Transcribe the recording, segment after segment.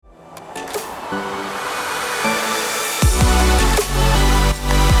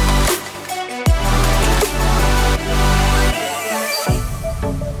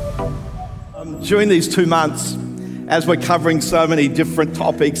during these 2 months, as we're covering so many different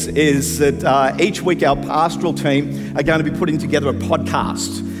topics, is that each week our pastoral team are going to be putting together a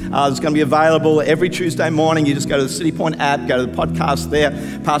podcast. It's going to be available every Tuesday morning. You just go to the City Point app, go to the podcast there.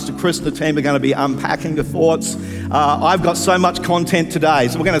 Pastor Chris and the team are going to be unpacking the thoughts. I've got so much content today,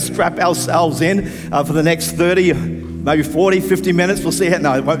 so we're going to strap ourselves in for the next 30, maybe 40, 50 minutes. We'll see how,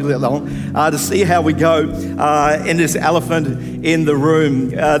 no, it won't be that long, to see how we go in this elephant in the room.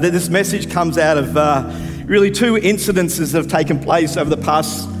 This message comes out of really two incidences that have taken place over the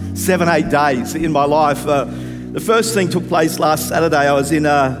past 7-8 days in my life. The first thing took place last Saturday. I was in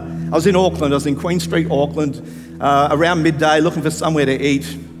Auckland. I was in Queen Street, Auckland, around midday, looking for somewhere to eat.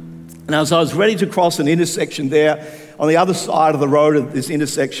 And as I was ready to cross an intersection there, on the other side of the road at this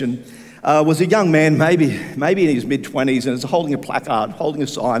intersection, was a young man, maybe in his mid-20s, and was holding a placard, holding a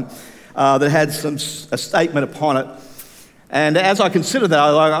sign that had a statement upon it. And as I considered that,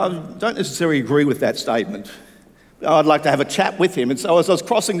 I don't necessarily agree with that statement. I'd like to have a chat with him. And so as I was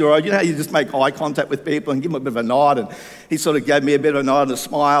crossing the road, you know how you just make eye contact with people and give them a bit of a nod, and he sort of gave me a bit of a nod and a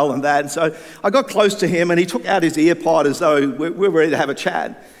smile and that. And so I got close to him and he took out his ear pod as though we were ready to have a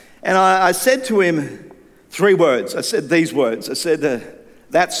chat. And I said to him 3 words. I said these words. I said,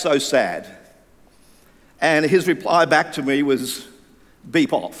 "That's so sad." And his reply back to me was,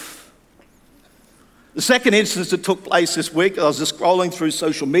 "Beep off." The second instance that took place this week, I was just scrolling through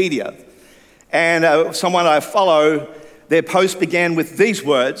social media, and someone I follow, their post began with these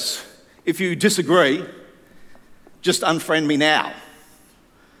words: "If you disagree, just unfriend me now."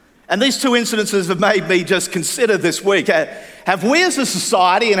 And these 2 incidences have made me just consider this week, have we as a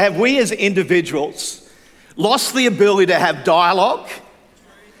society and have we as individuals lost the ability to have dialogue,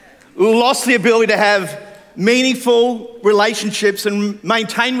 lost the ability to have meaningful relationships and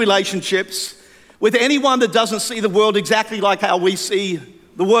maintain relationships with anyone that doesn't see the world exactly like how we see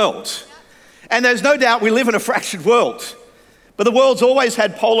the world? And there's no doubt we live in a fractured world, but the world's always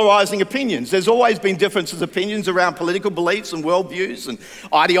had polarizing opinions. There's always been differences of opinions around political beliefs and worldviews and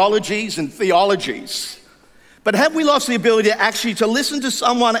ideologies and theologies. But have we lost the ability to actually to listen to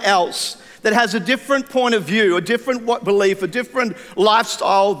someone else that has a different point of view, a different belief, a different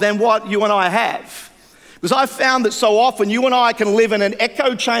lifestyle than what you and I have? Because I've found that so often you and I can live in an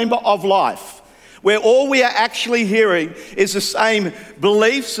echo chamber of life, where all we are actually hearing is the same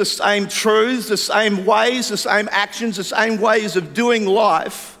beliefs, the same truths, the same ways, the same actions, the same ways of doing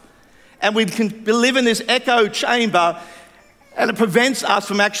life. And we can live in this echo chamber, and it prevents us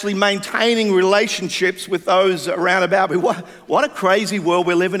from actually maintaining relationships with those around about me. What a crazy world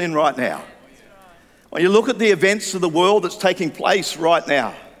we're living in right now. When you look at the events of the world that's taking place right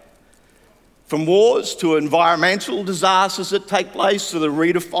now, from wars to environmental disasters that take place, to the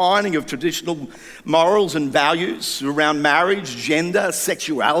redefining of traditional morals and values around marriage, gender,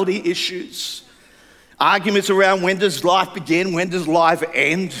 sexuality issues, arguments around when does life begin, when does life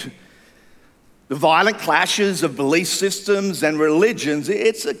end, the violent clashes of belief systems and religions.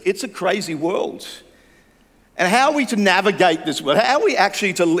 It's a crazy world. And how are we to navigate this world? How are we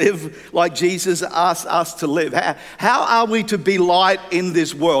actually to live like Jesus asked us to live? How are we to be light in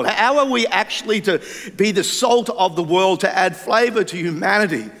this world? How are we actually to be the salt of the world, to add flavor to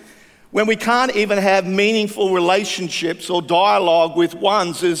humanity, when we can't even have meaningful relationships or dialogue with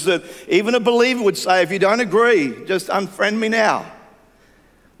ones, is that even a believer would say, if you don't agree, just unfriend me now.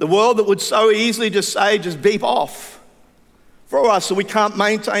 The world that would so easily just say, just beep off for us, so we can't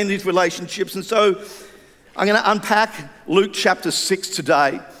maintain these relationships. And so I'm going to unpack Luke chapter 6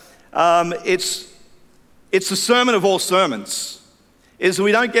 today. It's the sermon of all sermons.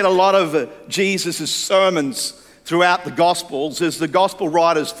 We don't get a lot of Jesus' sermons throughout the Gospels, as the Gospel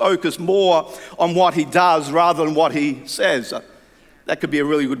writers focus more on what he does rather than what he says. That could be a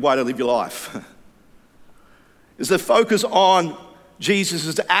really good way to live your life. Is the focus on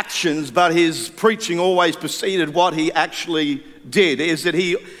Jesus' actions, but his preaching always preceded what he actually did. Is that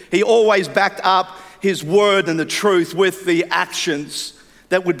he always backed up his word and the truth with the actions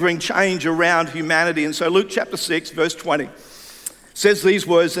that would bring change around humanity. And so Luke chapter 6, verse 20 says these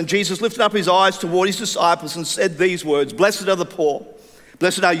words: "And Jesus lifted up his eyes toward his disciples and said these words, Blessed are the poor,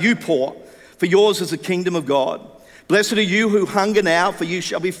 blessed are you poor, for yours is the kingdom of God. Blessed are you who hunger now, for you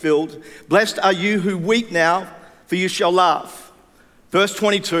shall be filled. Blessed are you who weep now, for you shall laugh." Verse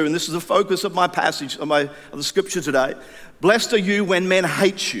 22, and this is the focus of my passage, of the scripture today. "Blessed are you when men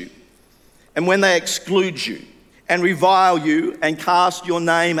hate you, and when they exclude you, and revile you, and cast your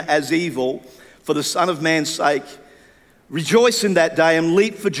name as evil for the Son of Man's sake. Rejoice in that day and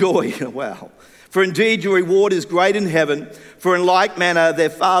leap for joy." Wow. "For indeed your reward is great in heaven, for in like manner their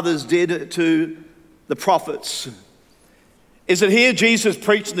fathers did to the prophets." is that here Jesus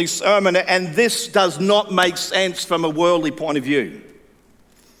preaching this sermon, and this does not make sense from a worldly point of view,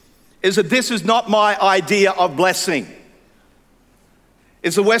 is that this is not my idea of blessing.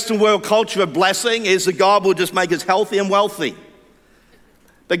 Is the Western world culture of blessing is that God will just make us healthy and wealthy.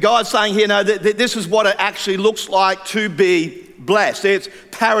 But God's saying here, no, that this is what it actually looks like to be blessed. It's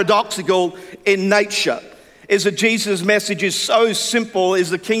paradoxical in nature. Is that Jesus' message is so simple, is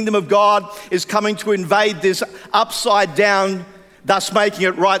the kingdom of God is coming to invade this upside down, thus making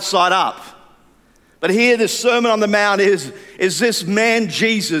it right side up. But here the Sermon on the Mount is this man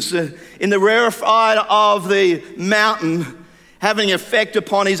Jesus in the rarefied of the mountain having an effect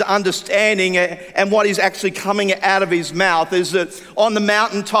upon his understanding and what is actually coming out of his mouth. Is that on the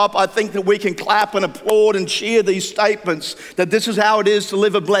mountaintop, I think that we can clap and applaud and cheer these statements that this is how it is to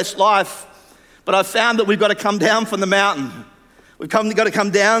live a blessed life. But I've found that we've got to come down from the mountain. We've got to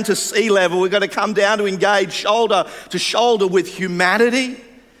come down to sea level. We've got to come down to engage shoulder to shoulder with humanity.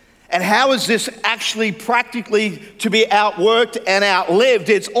 And how is this actually practically to be outworked and outlived?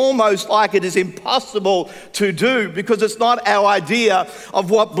 It's almost like it is impossible to do because it's not our idea of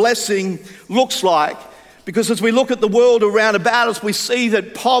what blessing looks like. Because as we look at the world around about us, we see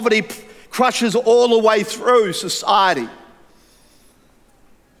that poverty crushes all the way through society.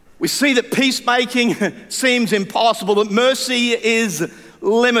 We see that peacemaking seems impossible, that mercy is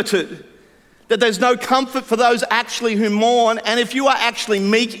limited, that there's no comfort for those actually who mourn. And if you are actually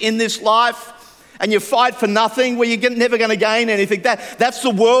meek in this life and you fight for nothing, well, you're never going to gain anything. That's the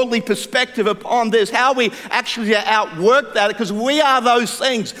worldly perspective upon this, how we actually outwork that, because we are those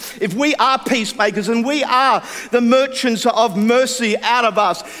things. If we are peacemakers and we are the merchants of mercy out of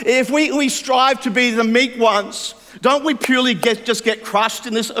us, if we strive to be the meek ones, don't we purely just get crushed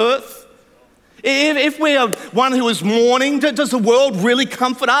in this earth? If we are one who is mourning, does the world really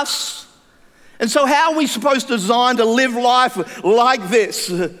comfort us? And so how are we supposed to design to live life like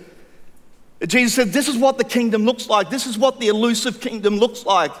this? Jesus said, this is what the kingdom looks like. This is what the elusive kingdom looks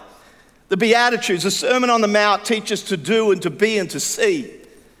like. The Beatitudes, the Sermon on the Mount teaches to do and to be and to see.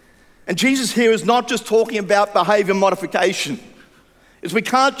 And Jesus here is not just talking about behavior modification. Is we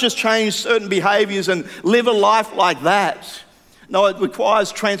can't just change certain behaviors and live a life like that. No, it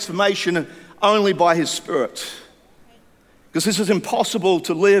requires transformation only by His Spirit. Because this is impossible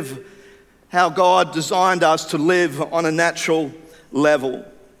to live how God designed us to live on a natural level.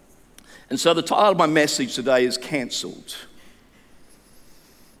 And so the title of my message today is Cancelled.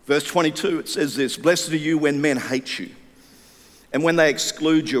 Verse 22, it says this: "Blessed are you when men hate you, and when they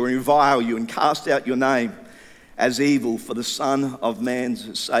exclude you and revile you and cast out your name as evil for the Son of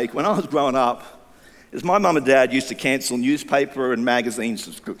Man's sake." When I was growing up, my mum and dad used to cancel newspaper and magazine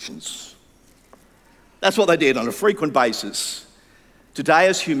subscriptions. That's what they did on a frequent basis. Today,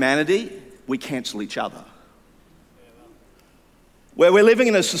 as humanity, we cancel each other. Where we're living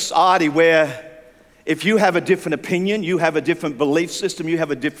in a society where if you have a different opinion, you have a different belief system, you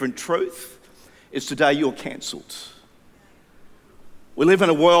have a different truth, it's today you're cancelled. We live in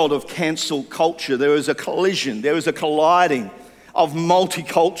a world of cancel culture. There is a collision, there is a colliding of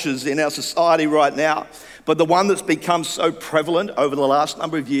multicultures in our society right now. But the one that's become so prevalent over the last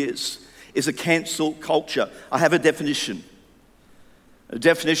number of years is a cancel culture. I have a definition. The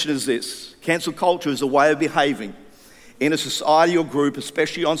definition is this: cancel culture is a way of behaving in a society or group,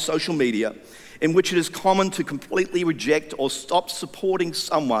 especially on social media, in which it is common to completely reject or stop supporting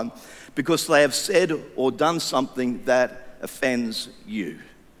someone because they have said or done something that offends you.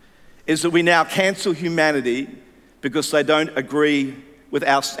 Is that we now cancel humanity because they don't agree with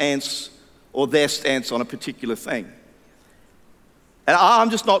our stance or their stance on a particular thing. And I'm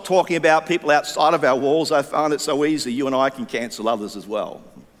just not talking about people outside of our walls. I find it so easy. You and I can cancel others as well.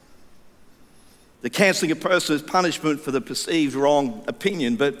 The cancelling a person is punishment for the perceived wrong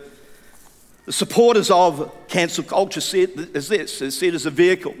opinion, but the supporters of cancel culture see it as this. They see it as a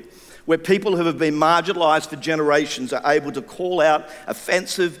vehicle where people who have been marginalised for generations are able to call out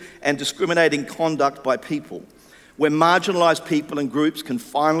offensive and discriminating conduct by people, where marginalised people and groups can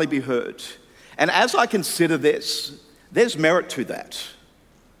finally be heard. And as I consider this, there's merit to that.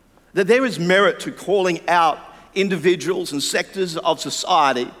 That there is merit to calling out individuals and sectors of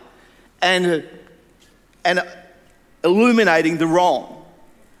society and illuminating the wrong.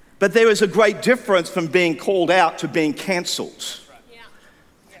 But there is a great difference from being called out to being cancelled.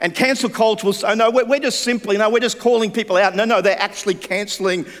 And cancel culture will say, no, we're just calling people out. No, they're actually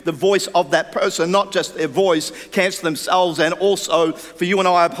cancelling the voice of that person, not just their voice, cancel themselves, and also, for you and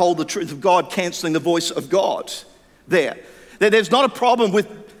I uphold the truth of God, cancelling the voice of God there. There's not a problem with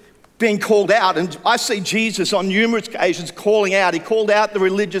being called out. And I see Jesus on numerous occasions calling out. He called out the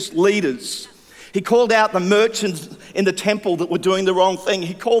religious leaders. He called out the merchants in the temple that were doing the wrong thing.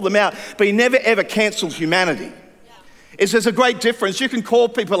 He called them out, but he never ever cancelled humanity. There's a great difference. You can call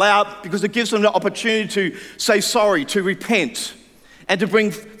people out because it gives them the opportunity to say sorry, to repent, and to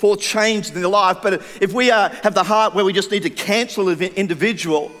bring forth change in their life. But if we have the heart where we just need to cancel an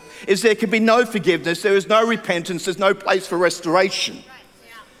individual, there can be no forgiveness, there is no repentance, there's no place for restoration.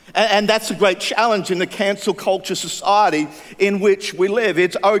 And that's a great challenge in the cancel culture society in which we live.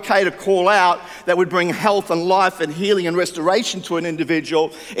 It's okay to call out that would bring health and life and healing and restoration to an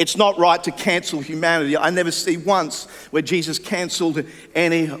individual. It's not right to cancel humanity. I never see once where Jesus cancelled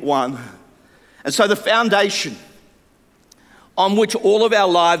anyone. And so the foundation on which all of our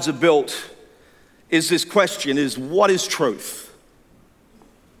lives are built is this question, is what is truth?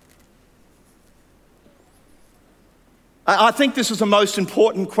 I think this is the most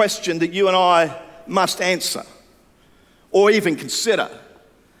important question that you and I must answer or even consider,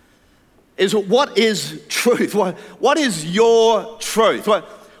 is what is truth? What is your truth?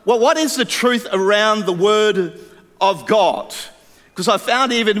 What is the truth around the Word of God? Because I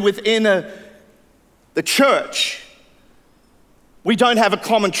found even within the church, we don't have a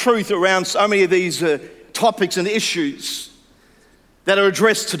common truth around so many of these topics and issues that are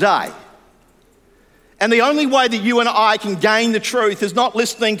addressed today. And the only way that you and I can gain the truth is not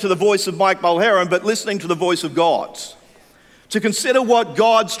listening to the voice of Mike Mulheron, but listening to the voice of God. To consider what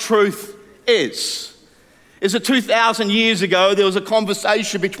God's truth is. Is that 2,000 years ago, there was a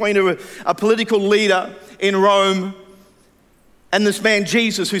conversation between a political leader in Rome and this man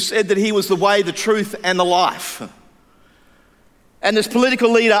Jesus, who said that he was the way, the truth, and the life. And this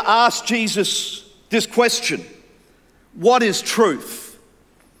political leader asked Jesus this question: what is truth?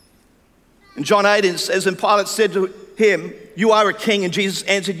 And John 8 says, and Pilate said to him, you are a king. And Jesus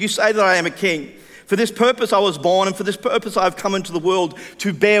answered, you say that I am a king. For this purpose I was born, and for this purpose I have come into the world,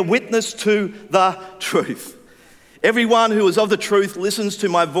 to bear witness to the truth. Everyone who is of the truth listens to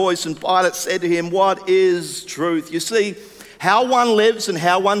my voice. And Pilate said to him, what is truth? You see, how one lives and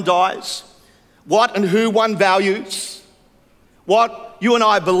how one dies, what and who one values, what you and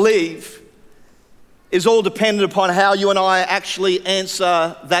I believe, is all dependent upon how you and I actually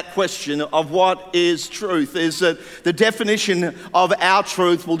answer that question of what is truth. Is that the definition of our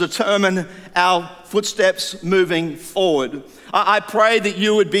truth will determine our footsteps moving forward. I pray that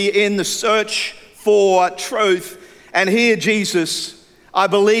you would be in the search for truth and hear Jesus. I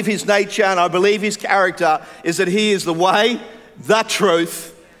believe his nature and I believe his character is that he is the way, the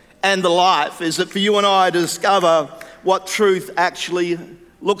truth, and the life. Is that for you and I to discover what truth actually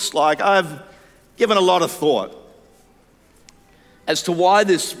looks like. I've given a lot of thought as to why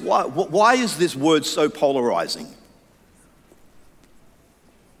is this word so polarizing?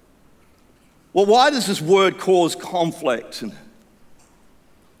 Well, why does this word cause conflict? And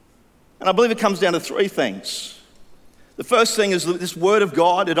I believe it comes down to three things. The first thing is that this word of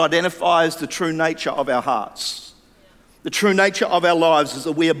God, it identifies the true nature of our hearts. The true nature of our lives is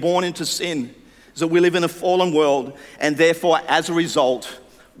that we are born into sin, is that we live in a fallen world, and therefore, as a result,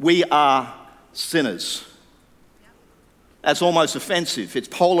 we are sinners. That's almost offensive. It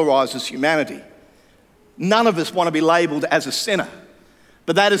polarizes humanity. None of us want to be labeled as a sinner,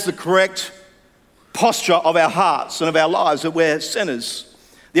 but that is the correct posture of our hearts and of our lives, that we're sinners.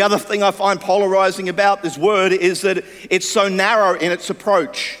 The other thing I find polarizing about this word is that it's so narrow in its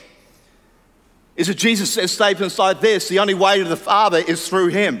approach. Is that Jesus says statements like this: the only way to the Father is through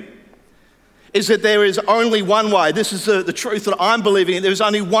him. Is that there is only one way. This is the truth that I'm believing in. There's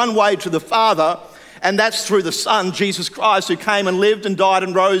only one way to the Father, and that's through the Son, Jesus Christ, who came and lived and died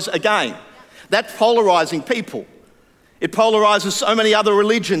and rose again. That's polarizing people. It polarizes so many other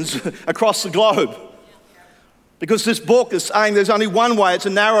religions across the globe. Because this book is saying there's only one way. It's a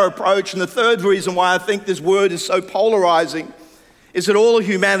narrow approach. And the third reason why I think this word is so polarizing is that all of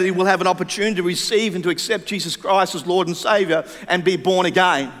humanity will have an opportunity to receive and to accept Jesus Christ as Lord and Savior and be born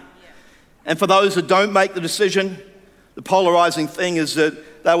again. And for those that don't make the decision, the polarizing thing is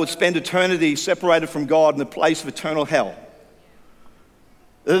that they would spend eternity separated from God in the place of eternal hell.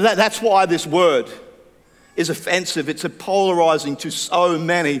 That's why this word is offensive. It's polarizing to so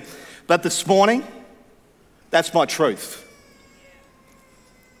many. But this morning, that's my truth.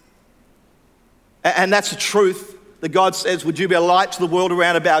 And that's the truth that God says, would you be a light to the world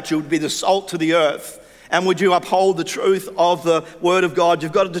around about you, would be the salt to the earth, and would you uphold the truth of the Word of God?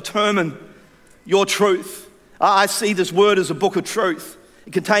 You've got to determine your truth. I see this word as a book of truth.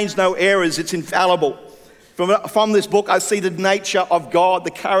 It contains no errors. It's infallible. From this book, I see the nature of God,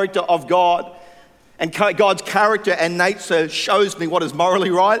 the character of God. And God's character and nature shows me what is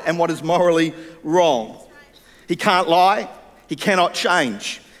morally right and what is morally wrong. He can't lie. He cannot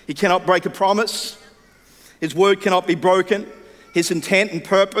change. He cannot break a promise. His word cannot be broken. His intent and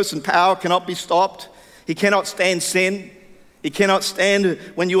purpose and power cannot be stopped. He cannot stand sin. He cannot stand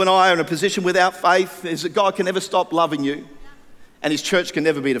when you and I are in a position without faith. Is that God can never stop loving you, and his church can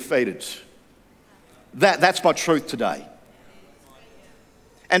never be defeated. That's my truth today.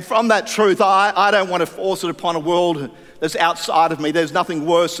 And from that truth, I don't want to force it upon a world that's outside of me. There's nothing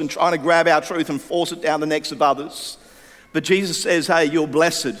worse than trying to grab our truth and force it down the necks of others. But Jesus says, hey, you're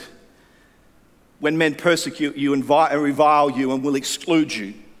blessed when men persecute you and revile you and will exclude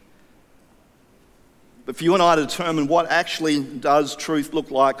you. But for you and I to determine what actually does truth look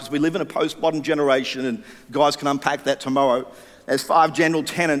like, because we live in a postmodern generation, and guys can unpack that tomorrow. There's 5 general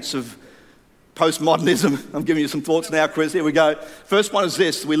tenets of postmodernism. I'm giving you some thoughts now, Chris. Here we go. First one is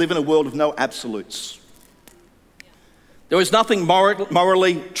this: we live in a world of no absolutes. There is nothing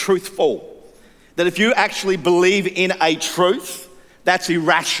morally truthful. That if you actually believe in a truth, that's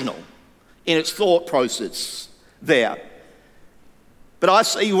irrational in its thought process there. But I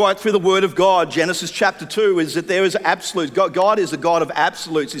see right through the Word of God, Genesis chapter 2, is that there is absolutes. God is a God of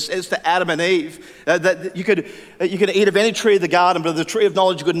absolutes. He says to Adam and Eve that you could eat of any tree of the garden, but of the tree of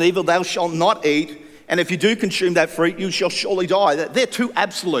knowledge of good and evil thou shalt not eat. And if you do consume that fruit, you shall surely die. They're 2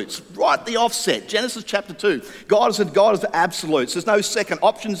 absolutes, right at the offset. Genesis chapter 2. God is a God of absolutes. There's no second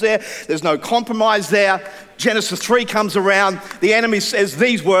options there. There's no compromise there. Genesis 3 comes around. The enemy says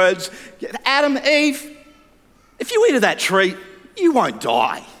these words: Adam, Eve, if you eat of that tree, you won't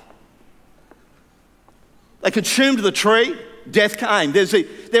die. They consumed the tree, death came.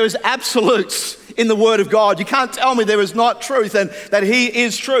 There is absolutes in the Word of God. You can't tell me there is not truth and that He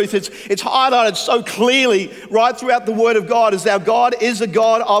is truth. It's highlighted so clearly right throughout the Word of God as our God is a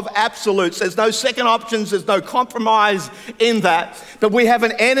God of absolutes. There's no second options. There's no compromise in that. But we have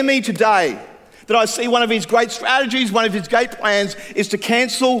an enemy today that I see one of his great strategies, one of his great plans is to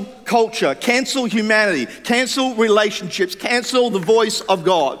cancel culture, cancel humanity, cancel relationships, cancel the voice of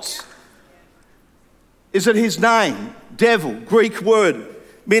God. Is it his name? Devil, Greek word,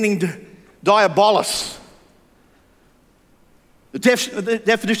 meaning diabolos. The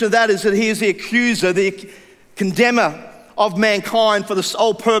definition of that is that he is the accuser, the condemner of mankind for the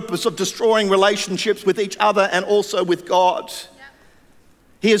sole purpose of destroying relationships with each other and also with God.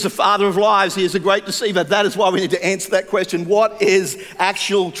 He is the father of lies. He is a great deceiver. That is why we need to answer that question. What is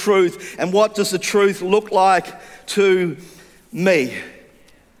actual truth? And what does the truth look like to me?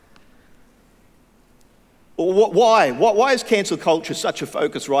 Why is cancel culture such a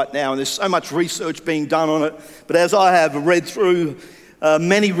focus right now? And there's so much research being done on it. But as I have read through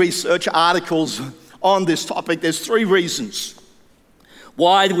many research articles on this topic, there's 3 reasons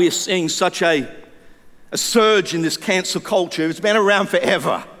why we are seeing such a surge in this cancel culture. It's been around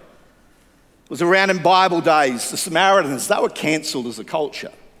forever. It was around in Bible days. The Samaritans, they were cancelled as a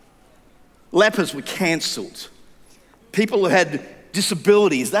culture. Lepers were cancelled. People who had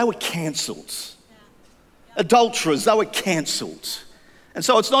disabilities, they were cancelled. Adulterers, they were cancelled. And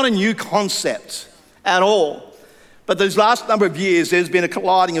so it's not a new concept at all. But those last number of years, there's been a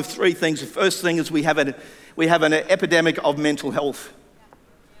colliding of 3 things. The first thing is we have an epidemic of mental health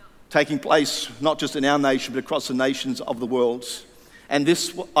taking place not just in our nation, but across the nations of the world. And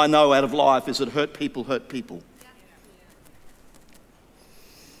this, I know out of life, is that hurt people hurt people.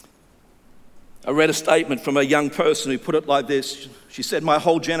 I read a statement from a young person who put it like this. She said, my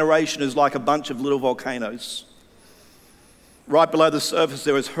whole generation is like a bunch of little volcanoes. Right below the surface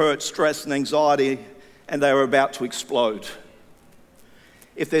there is hurt, stress and anxiety, and they are about to explode.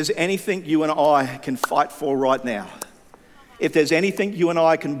 If there's anything you and I can fight for right now, if there's anything you and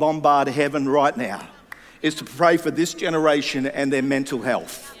I can bombard heaven right now, is to pray for this generation and their mental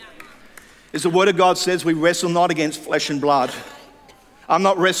health. As the Word of God says, we wrestle not against flesh and blood. I'm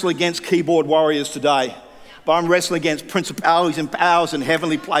not wrestling against keyboard warriors today, but I'm wrestling against principalities and powers in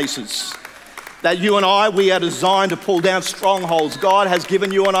heavenly places. That you and I, we are designed to pull down strongholds. God has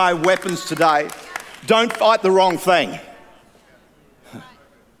given you and I weapons today. Don't fight the wrong thing.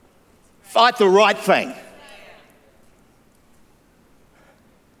 Fight the right thing.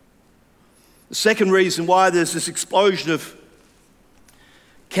 The second reason why there's this explosion of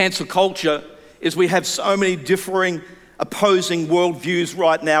cancel culture is we have so many differing opposing worldviews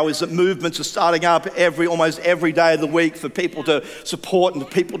right now, is that movements are starting up almost every day of the week for people to support and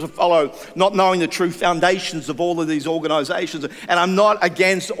for people to follow, not knowing the true foundations of all of these organizations. And I'm not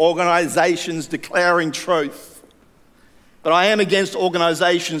against organizations declaring truth, but I am against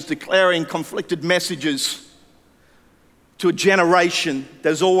organizations declaring conflicted messages to a generation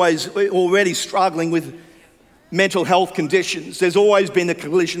that's already struggling with mental health conditions. There's always been a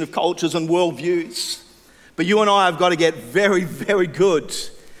collision of cultures and worldviews. But you and I have got to get very, very good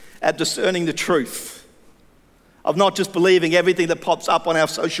at discerning the truth, of not just believing everything that pops up on our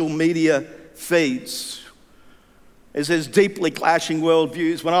social media feeds. There's deeply clashing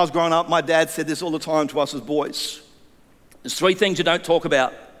worldviews. When I was growing up, my dad said this all the time to us as boys. There's 3 things you don't talk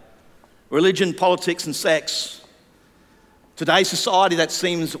about: religion, politics, and sex. Today's society, that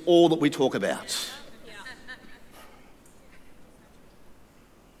seems all that we talk about.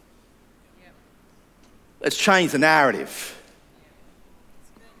 Let's change the narrative.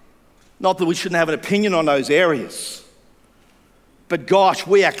 Not that we shouldn't have an opinion on those areas, but gosh,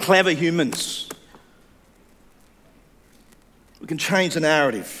 we are clever humans. We can change the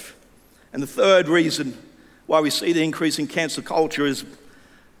narrative. And the third reason why we see the increase in cancel culture is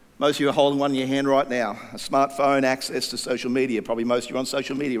most of you are holding one in your hand right now. A smartphone, access to social media. Probably most of you are on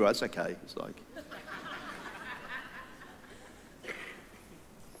social media, right? It's okay. It's like...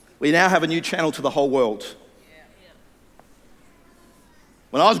 We now have a new channel to the whole world.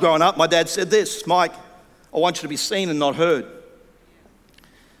 When I was growing up, my dad said this: Mike, I want you to be seen and not heard.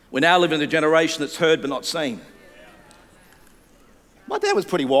 We now live in a generation that's heard but not seen. My dad was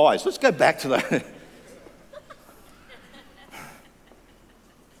pretty wise. Let's go back to that.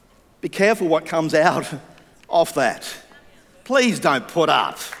 Be careful what comes out of that. Please don't put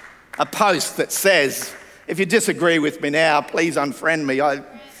up a post that says, if you disagree with me now, please unfriend me.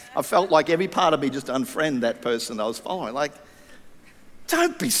 I felt like every part of me just unfriend that person I was following. Like,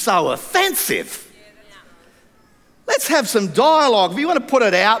 don't be so offensive. Let's have some dialogue. If you want to put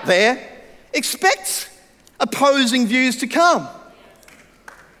it out there, expect opposing views to come.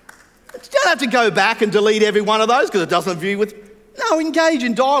 You don't have to go back and delete every one of those because it doesn't agree with... No, engage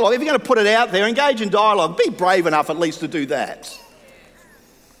in dialogue. If you're going to put it out there, engage in dialogue. Be brave enough at least to do that.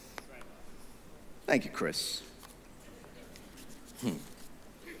 Thank you, Chris.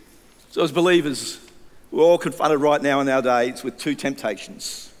 So as believers, we're all confronted right now in our days with 2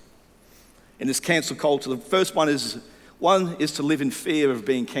 temptations. In this cancel culture, the first one is to live in fear of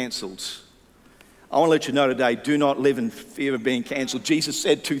being cancelled. I want to let you know today, do not live in fear of being cancelled. Jesus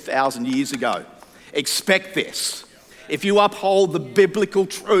said 2,000 years ago, expect this. If you uphold the biblical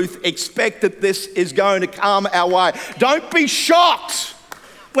truth, expect that this is going to come our way. Don't be shocked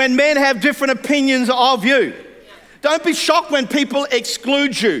when men have different opinions of you. Don't be shocked when people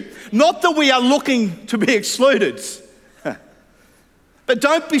exclude you. Not that we are looking to be excluded, but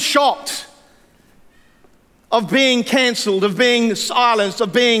don't be shocked of being cancelled, of being silenced,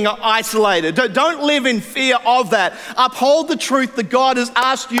 of being isolated. Don't live in fear of that. Uphold the truth that God has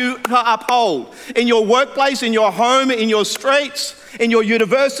asked you to uphold. In your workplace, in your home, in your streets, in your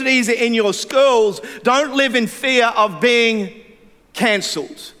universities, in your schools. Don't live in fear of being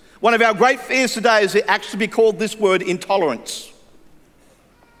cancelled. One of our great fears today is actually be called this word, intolerance.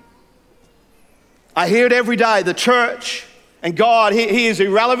 I hear it every day. The church and God, he is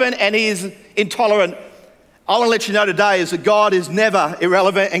irrelevant and he is intolerant. I want to let you know today is that God is never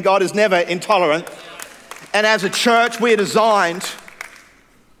irrelevant and God is never intolerant. And as a church, we are designed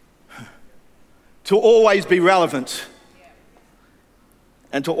to always be relevant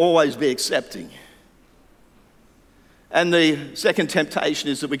and to always be accepting. And the second temptation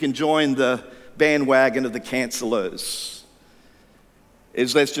is that we can join the bandwagon of the cancellers.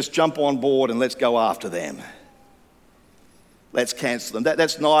 Is let's just jump on board and let's go after them. Let's cancel them.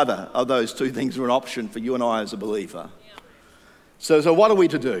 That's neither of those 2 things are an option for you and I as a believer. So what are we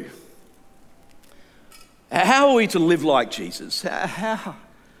to do? How are we to live like Jesus? How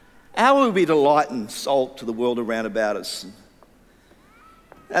are we to lighten salt to the world around about us?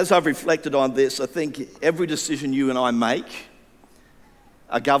 As I've reflected on this, I think every decision you and I make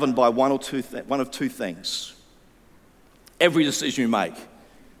are governed by one of 2 things. Every decision you make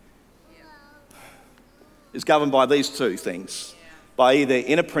is governed by these 2 things, by either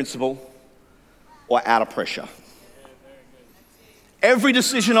inner principle or outer pressure. Every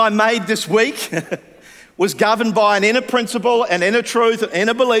decision I made this week was governed by an inner principle, an inner truth, an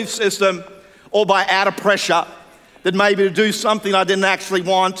inner belief system, or by outer pressure that made me to do something I didn't actually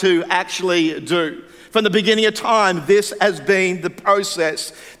want to actually do. From the beginning of time, this has been the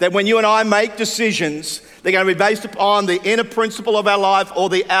process that when you and I make decisions, they're going to be based upon the inner principle of our life or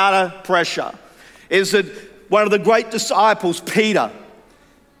the outer pressure. Is that one of the great disciples, Peter,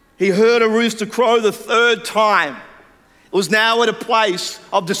 he heard a rooster crow the 3rd time. It was now at a place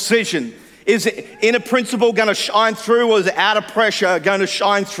of decision. Is the inner principle going to shine through or is the outer pressure going to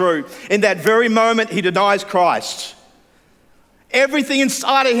shine through? In that very moment, he denies Christ. Everything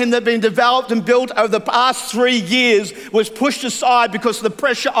inside of him that had been developed and built over the past 3 years was pushed aside because of the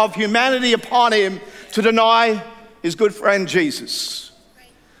pressure of humanity upon him to deny his good friend Jesus.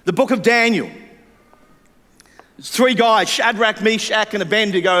 The book of Daniel Three guys, Shadrach, Meshach, and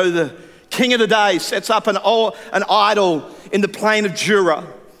Abednego, the king of the day, sets up an idol in the plain of Dura,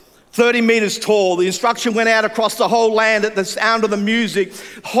 30 meters tall. The instruction went out across the whole land at the sound of the music.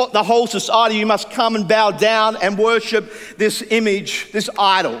 The whole society, you must come and bow down and worship this image, this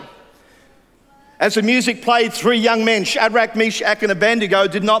idol. As the music played, three young men, Shadrach, Meshach, and Abednego,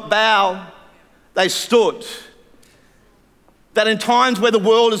 did not bow. They stood. That in times where the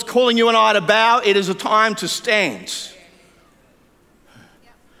world is calling you and I to bow, it is a time to stand.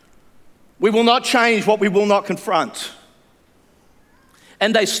 We will not change what we will not confront.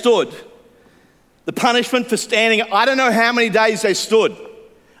 And they stood. The punishment for standing, I don't know how many days they stood.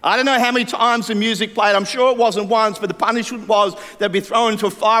 I don't know how many times the music played. I'm sure it wasn't once, but the punishment was they'd be thrown into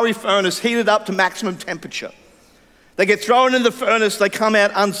a fiery furnace, heated up to maximum temperature. They get thrown into the furnace, they come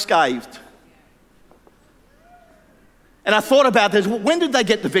out unscathed. And I thought about this, when did they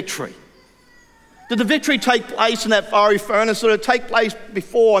get the victory? Did the victory take place in that fiery furnace, or did it take place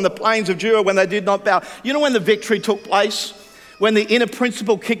before on the plains of Dura when they did not bow? You know when the victory took place? When the inner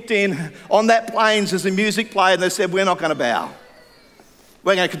principle kicked in on that plains as the music played and they said, we're not going to bow.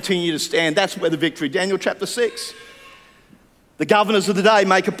 We're going to continue to stand. That's where the victory. Daniel chapter 6. The governors of the day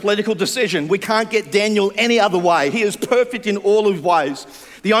make a political decision. We can't get Daniel any other way. He is perfect in all his ways.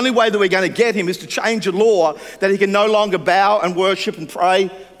 The only way that we're going to get him is to change a law that he can no longer bow and worship and pray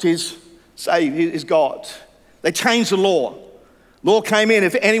to his God. They changed the law. Law came in.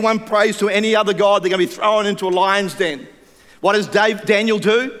 If anyone prays to any other God, they're going to be thrown into a lion's den. What does Daniel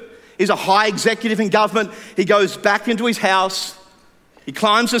do? He's a high executive in government. He goes back into his house. He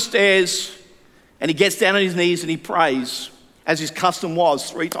climbs the stairs and he gets down on his knees and he prays, as his custom was,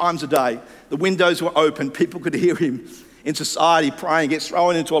 3 times a day. The windows were open. People could hear him in society praying. Gets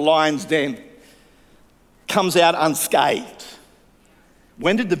thrown into a lion's den. Comes out unscathed.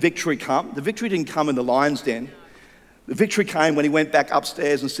 When did the victory come? The victory didn't come in the lion's den. The victory came when he went back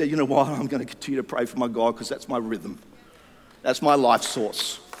upstairs and said, you know what, I'm going to continue to pray for my God because that's my rhythm. That's my life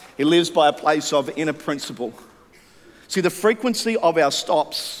source. He lives by a place of inner principle. See, the frequency of our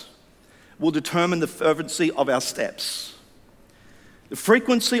stops will determine the fervency of our steps. The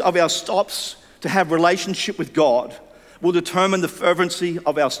frequency of our stops to have relationship with God will determine the fervency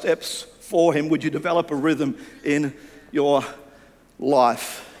of our steps for Him. Would you develop a rhythm in your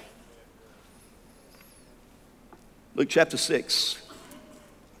life? Luke chapter 6.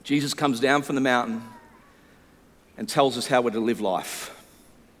 Jesus comes down from the mountain and tells us how we're to live life.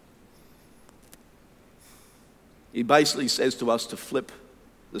 He basically says to us to flip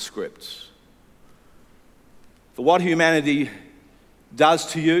the script. For what humanity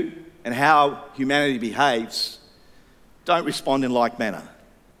does to you and how humanity behaves, don't respond in like manner.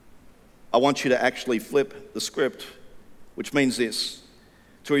 I want you to actually flip the script, which means this: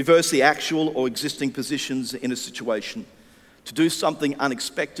 to reverse the actual or existing positions in a situation, to do something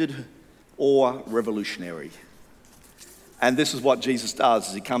unexpected or revolutionary. And this is what Jesus does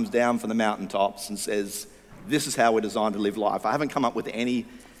as he comes down from the mountaintops and says, this is how we're designed to live life. I haven't come up with any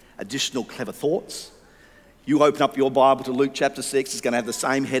additional clever thoughts. You open up your Bible to Luke chapter 6, it's going to have the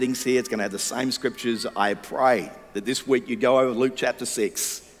same headings here, it's going to have the same scriptures. I pray that this week you go over Luke chapter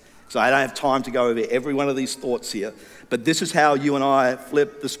 6. So I don't have time to go over every one of these thoughts here, but this is how you and I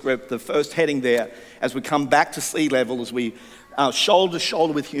flip the script. The first heading there, as we come back to sea level, as we shoulder to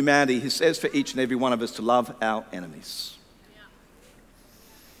shoulder with humanity, he says for each and every one of us to love our enemies. Yeah.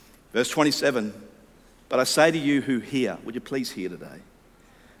 Verse 27, but I say to you who hear, would you please hear today?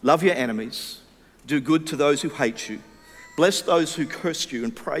 Love your enemies, do good to those who hate you, bless those who curse you,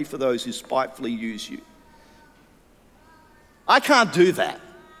 and pray for those who spitefully use you. I can't do that.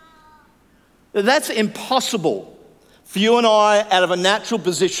 That's impossible for you and I out of a natural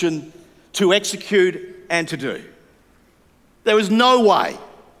position to execute and to do. There is no way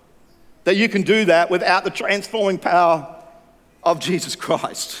that you can do that without the transforming power of Jesus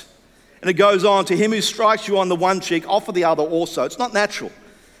Christ. And it goes on, to him who strikes you on the one cheek, offer the other also. It's not natural.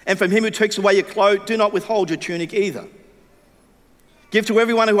 And from him who takes away your cloak, do not withhold your tunic either. Give to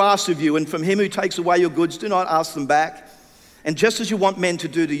everyone who asks of you, and from him who takes away your goods, do not ask them back. And just as you want men to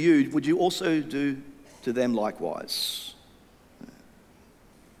do to you, would you also do to them likewise?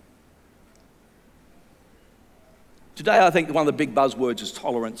 Today, I think one of the big buzzwords is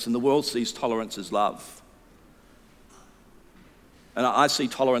tolerance, and the world sees tolerance as love. And I see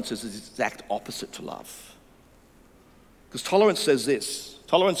tolerance as the exact opposite to love. Because tolerance says this.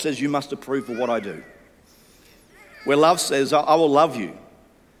 Tolerance says you must approve of what I do. Where love says, I will love you,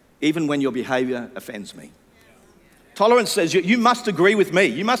 even when your behavior offends me. Tolerance says you must agree with me.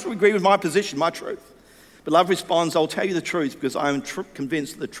 You must agree with my position, my truth. But love responds, I'll tell you the truth because I am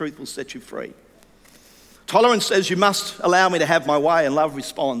convinced that the truth will set you free. Tolerance says you must allow me to have my way, and love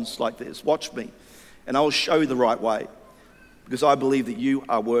responds like this: watch me, and I will show you the right way, because I believe that you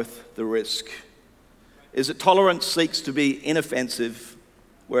are worth the risk. Is that tolerance seeks to be inoffensive,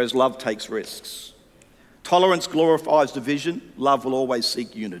 whereas love takes risks. Tolerance glorifies division. Love will always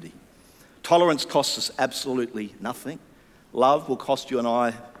seek unity. Tolerance costs us absolutely nothing. Love will cost you and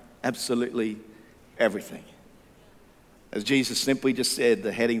I absolutely everything. As Jesus simply just said,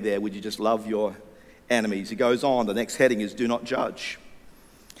 the heading there, would you just love your enemies? He goes on, the next heading is do not judge.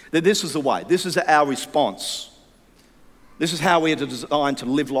 That this is the way. This is our response. This is how we are designed to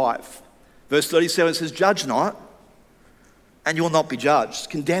live life. Verse 37 says, judge not, and you will not be judged.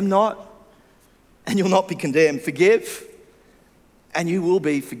 Condemn not, and you'll not be condemned. Forgive, and you will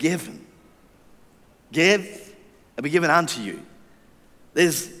be forgiven. Give, and be given unto you.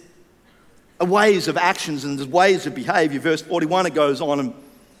 There's ways of actions and there's ways of behavior. Verse 41, it goes on, and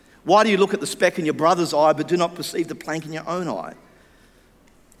why do you look at the speck in your brother's eye but do not perceive the plank in your own eye?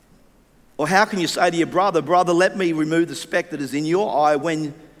 Or how can you say to your brother, brother, let me remove the speck that is in your eye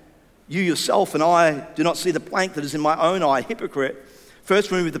when you yourself and I do not see the plank that is in my own eye? Hypocrite. First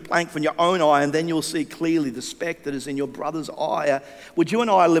remove the plank from your own eye, and then you'll see clearly the speck that is in your brother's eye. Would you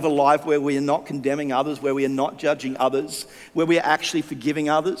and I live a life where we are not condemning others, where we are not judging others, where we are actually forgiving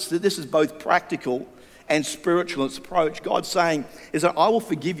others? This is both practical and spiritual in its approach. God's saying is that I will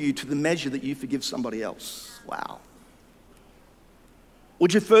forgive you to the measure that you forgive somebody else. Wow.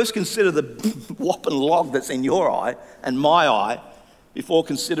 Would you first consider the whopping log that's in your eye and my eye before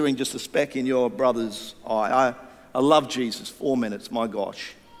considering just a speck in your brother's eye? I love Jesus. 4 minutes, my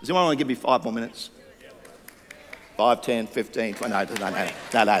gosh. Does anyone want to give me 5 more minutes? 5, 10, 15, 20,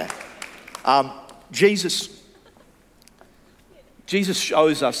 no. Jesus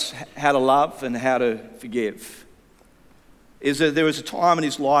shows us how to love and how to forgive. There was a time in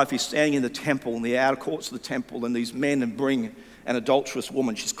his life, he's standing in the temple, in the outer courts of the temple, and these men bring an adulterous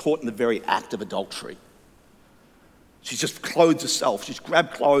woman. She's caught in the very act of adultery. She's just clothed herself. She's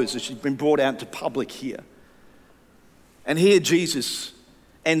grabbed clothes and she's been brought out into public here. And here Jesus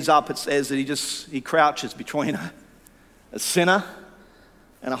ends up, it says that he crouches between a sinner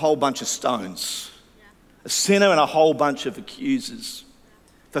and a whole bunch of stones. A sinner and a whole bunch of accusers.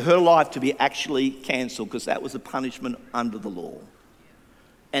 For her life to be actually cancelled, because that was the punishment under the law.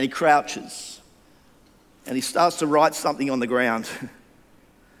 And he crouches and he starts to write something on the ground.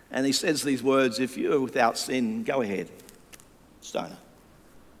 And he says these words, if you're without sin, go ahead, stone her.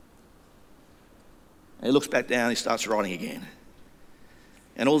 And he looks back down, he starts writing again.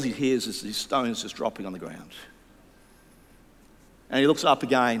 And all he hears is these stones just dropping on the ground. And he looks up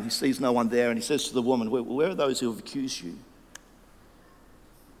again, he sees no one there, and he says to the woman, where are those who have accused you?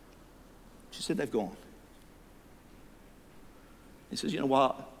 She said, they've gone. He says, you know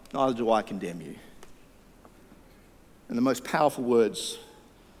what? Neither do I condemn you. And the most powerful words,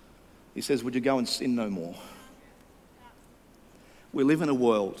 he says, would you go and sin no more? We live in a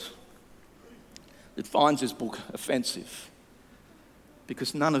world that finds this book offensive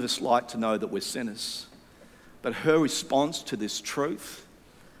because none of us like to know that we're sinners. But her response to this truth,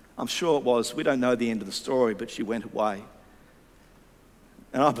 I'm sure it was, we don't know the end of the story, but she went away.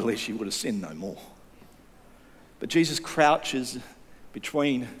 And I believe she would have sinned no more. But Jesus crouches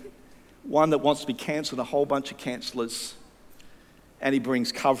between one that wants to be cancelled, a whole bunch of cancellors, and he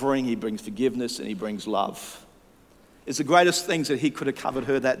brings covering, he brings forgiveness, and he brings love. It's the greatest things that he could have covered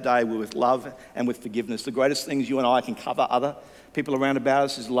her that day were with love and with forgiveness. The greatest things you and I can cover other people around about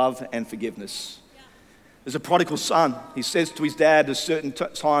us is love and forgiveness. There's a prodigal son. He says to his dad at a certain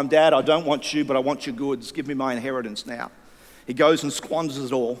time, Dad, I don't want you, but I want your goods. Give me my inheritance now. He goes and squanders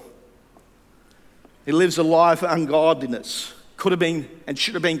it all. He lives a life of ungodliness. Could have been and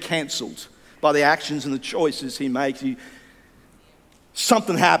should have been cancelled by the actions and the choices he makes.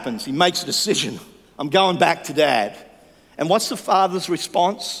 Something happens. He makes a decision. I'm going back to Dad. And what's the father's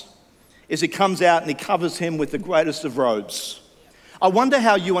response? Is he comes out and he covers him with the greatest of robes. I wonder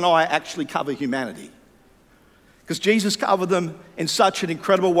how you and I actually cover humanity. Because Jesus covered them in such an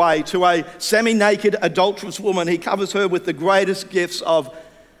incredible way. To a semi-naked, adulterous woman, he covers her with the greatest gifts of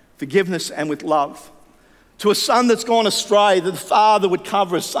forgiveness and with love. To a son that's gone astray, the father would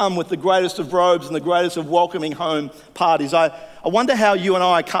cover his son with the greatest of robes and the greatest of welcoming home parties. I wonder how you and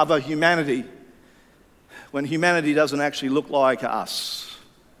I cover humanity when humanity doesn't actually look like us.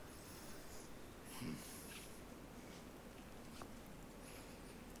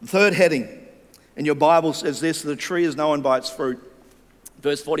 The third heading in your Bible says this: the tree is known by its fruit.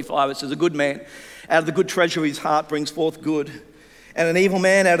 Verse 45, it says, a good man out of the good treasure of his heart brings forth good, and an evil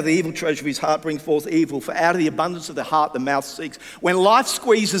man out of the evil treasure of his heart brings forth evil. For out of the abundance of the heart the mouth speaks. When life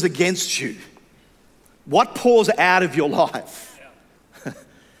squeezes against you, What pours out of your life?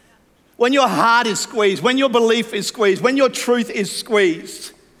 When your heart is squeezed, when your belief is squeezed, when your truth is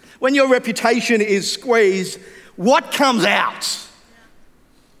squeezed, when your reputation is squeezed, what comes out?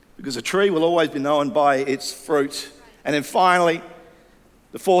 Because a tree will always be known by its fruit. And then finally,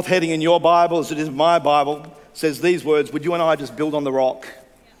 the fourth heading in your Bible, as it is in my Bible, says these words: would you and I just build on the rock?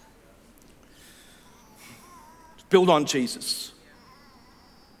 Just build on Jesus.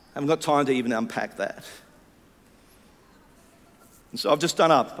 I haven't got time to even unpack that. And so I've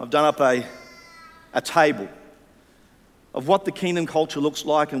done up a table of what the kingdom culture looks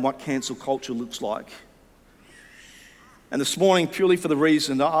like and what cancel culture looks like. And this morning, purely for the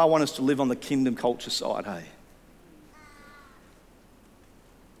reason that I want us to live on the kingdom culture side, hey?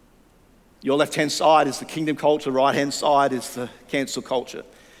 Your left-hand side is the kingdom culture, right-hand side is the cancel culture.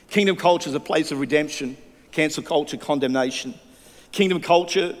 Kingdom culture is a place of redemption, cancel culture, condemnation. Kingdom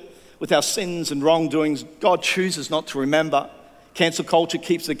culture, with our sins and wrongdoings, God chooses not to remember. Cancel culture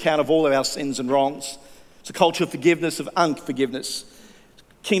keeps an account of all of our sins and wrongs. It's a culture of forgiveness, of unforgiveness.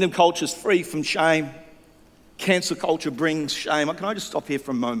 Kingdom culture is free from shame. Cancel culture brings shame. Can I just stop here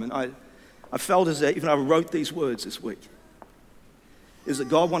for a moment? I felt as that, even I wrote these words this week, is that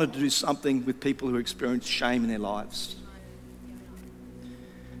God wanted to do something with people who experience shame in their lives.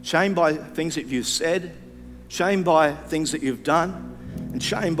 Shame by things that you've said, shame by things that you've done, and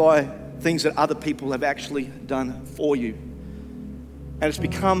shame by things that other people have actually done for you. And it's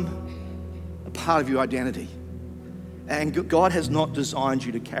become a part of your identity. And God has not designed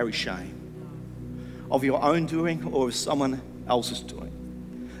you to carry shame of your own doing or of someone else's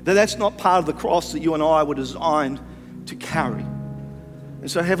doing. That's not part of the cross that you and I were designed to carry. And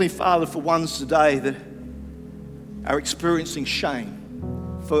so, Heavenly Father, for ones today that are experiencing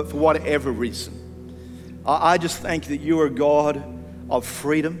shame for whatever reason, I just thank you that you are a God of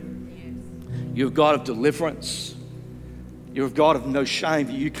freedom. You're a God of deliverance. You're a God of no shame.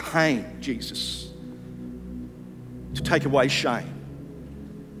 That you came, Jesus, to take away shame.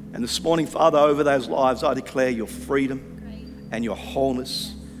 And this morning, Father, over those lives, I declare your freedom and your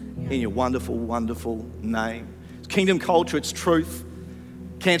wholeness in your wonderful, wonderful name. It's kingdom culture, it's truth.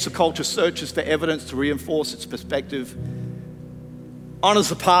 Cancel culture searches for evidence to reinforce its perspective. Honors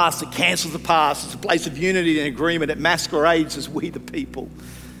the past, it cancels the past. It's a place of unity and agreement. It masquerades as we the people.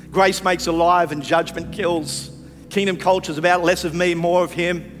 Grace makes alive and judgment kills. Kingdom culture is about less of me, more of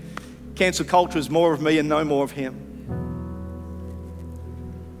him. Cancel culture is more of me and no more of him.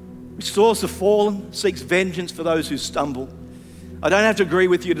 Restores the fallen, seeks vengeance for those who stumble. I don't have to agree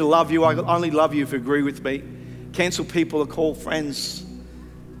with you to love you. I only love you if you agree with me. Cancel people are called friends,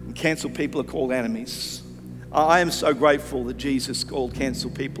 and cancel people are called enemies. I am so grateful that Jesus called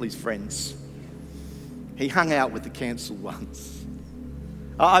cancel people his friends. He hung out with the cancelled ones.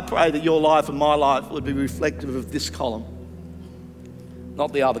 I pray that your life and my life would be reflective of this column,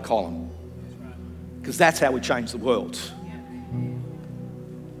 not the other column, because that's how we change the world.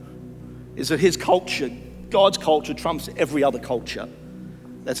 Is that his culture, God's culture, trumps every other culture.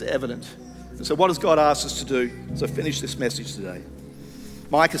 That's evident. And so what does God ask us to do? So finish this message today.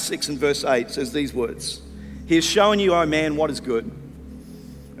 Micah 6 and verse 8 says these words: he has shown you, O man, what is good.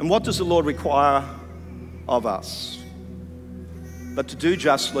 And what does the Lord require of us? But to do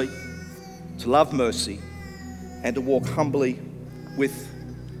justly, to love mercy, and to walk humbly with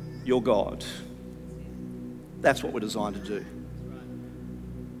your God. That's what we're designed to do.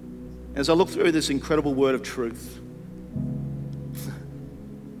 As I look through this incredible word of truth,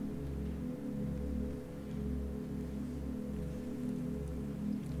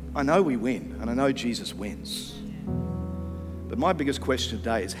 I know we win, and I know Jesus wins. But my biggest question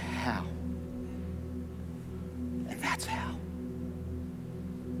today is how? And that's how.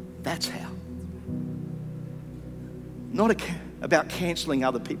 That's how. Not about cancelling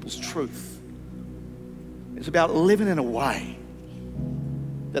other people's truth. It's about living in a way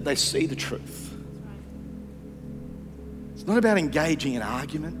that they see the truth. It's not about engaging in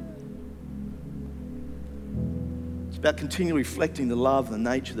argument. It's about continually reflecting the love, the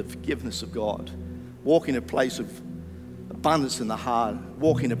nature, the forgiveness of God. Walking in a place of abundance in the heart.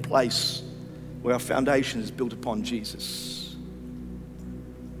 Walking in a place where our foundation is built upon Jesus.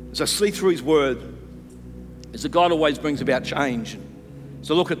 As I see through his word, is that God always brings about change.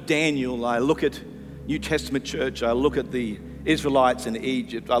 So I look at Daniel, I look at New Testament church, I look at the Israelites in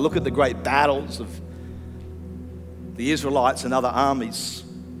Egypt, I look at the great battles of the Israelites and other armies.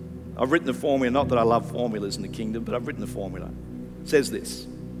 I've written the formula, not that I love formulas in the kingdom, but I've written the formula. It says this: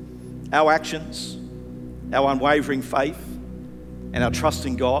 our actions, our unwavering faith, and our trust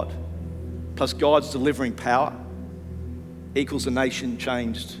in God, plus God's delivering power, equals a nation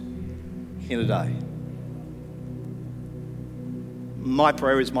changed in a day. My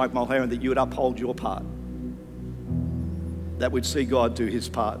prayer is, Mike Mulherron, that you would uphold your part, that we'd see God do his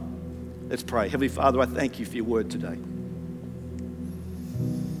part. Let's pray. Heavenly Father, I thank you for your word today.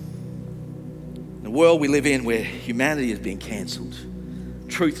 In the world we live in where humanity is being cancelled,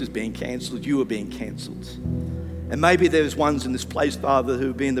 truth is being cancelled, you are being cancelled. And maybe there's ones in this place, Father, who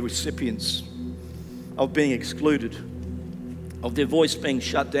have been the recipients of being excluded, of their voice being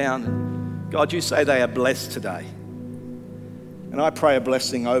shut down. God, you say they are blessed today. And I pray a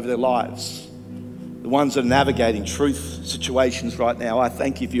blessing over their lives. The ones that are navigating truth situations right now, I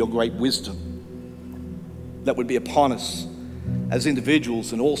thank you for your great wisdom that would be upon us as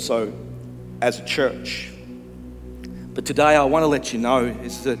individuals and also as a church. But today I want to let you know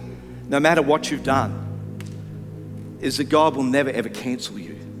is that no matter what you've done, is that God will never ever cancel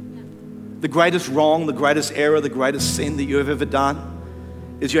you. The greatest wrong, the greatest error, the greatest sin that you have ever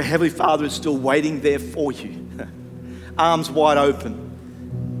done is your Heavenly Father is still waiting there for you. Arms wide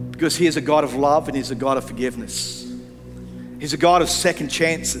open, because he is a God of love and he's a God of forgiveness. He's a God of second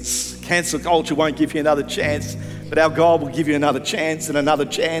chances. Cancel culture won't give you another chance, but our God will give you another chance and another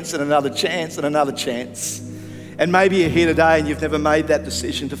chance and another chance and another chance. And maybe you're here today and you've never made that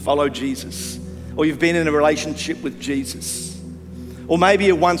decision to follow Jesus, or you've been in a relationship with Jesus. Or maybe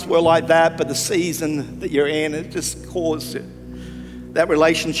you once were like that, but the season that you're in, it just caused that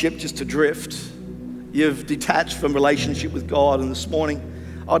relationship just to drift. You've detached from relationship with God, and this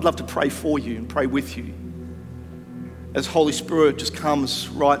morning, I'd love to pray for you and pray with you. As Holy Spirit just comes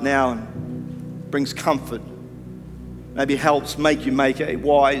right now and brings comfort, maybe helps make you make a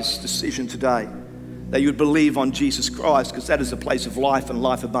wise decision today, that you would believe on Jesus Christ, because that is a place of life and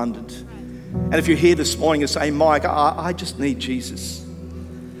life abundant. And if you're here this morning and saying, Mike, I just need Jesus.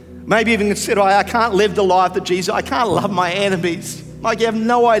 Maybe even consider, I can't live the life that Jesus, I can't love my enemies. Mike, you have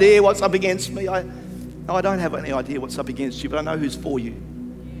no idea what's up against me. I don't have any idea what's up against you, but I know who's for you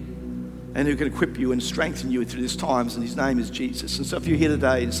and who can equip you and strengthen you through these times, and his name is Jesus. And so if you're here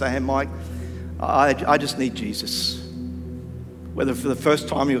today and say, hey, Mike, I just need Jesus. Whether for the first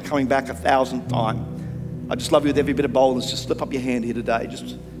time or you're coming back 1,000th time, I just love you with every bit of boldness. Just slip up your hand here today,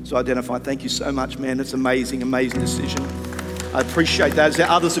 just so identify. Thank you so much, man. It's amazing, amazing decision. I appreciate that. Is there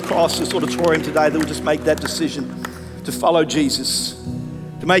others across this auditorium today that will just make that decision to follow Jesus,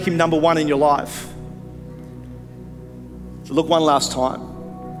 to make him number one in your life? So look one last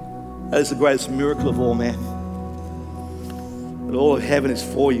time. That is the greatest miracle of all, man. That all of heaven is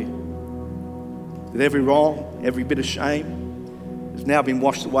for you. That every wrong, every bit of shame has now been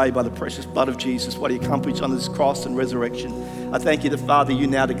washed away by the precious blood of Jesus, what he accomplished on this cross and resurrection. I thank you, the Father, you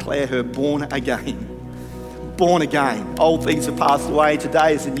now declare her born again. Born again. Old things have passed away.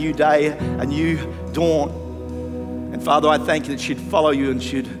 Today is a new day, a new dawn. And Father, I thank you that she'd follow you and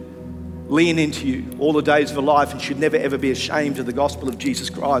she'd lean into you all the days of her life, and should never ever be ashamed of the gospel of Jesus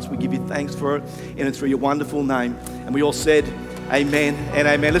Christ. We give you thanks for it in and through your wonderful name. And we all said amen and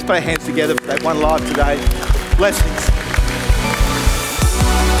amen. Let's put our hands together for that one life today. Blessings.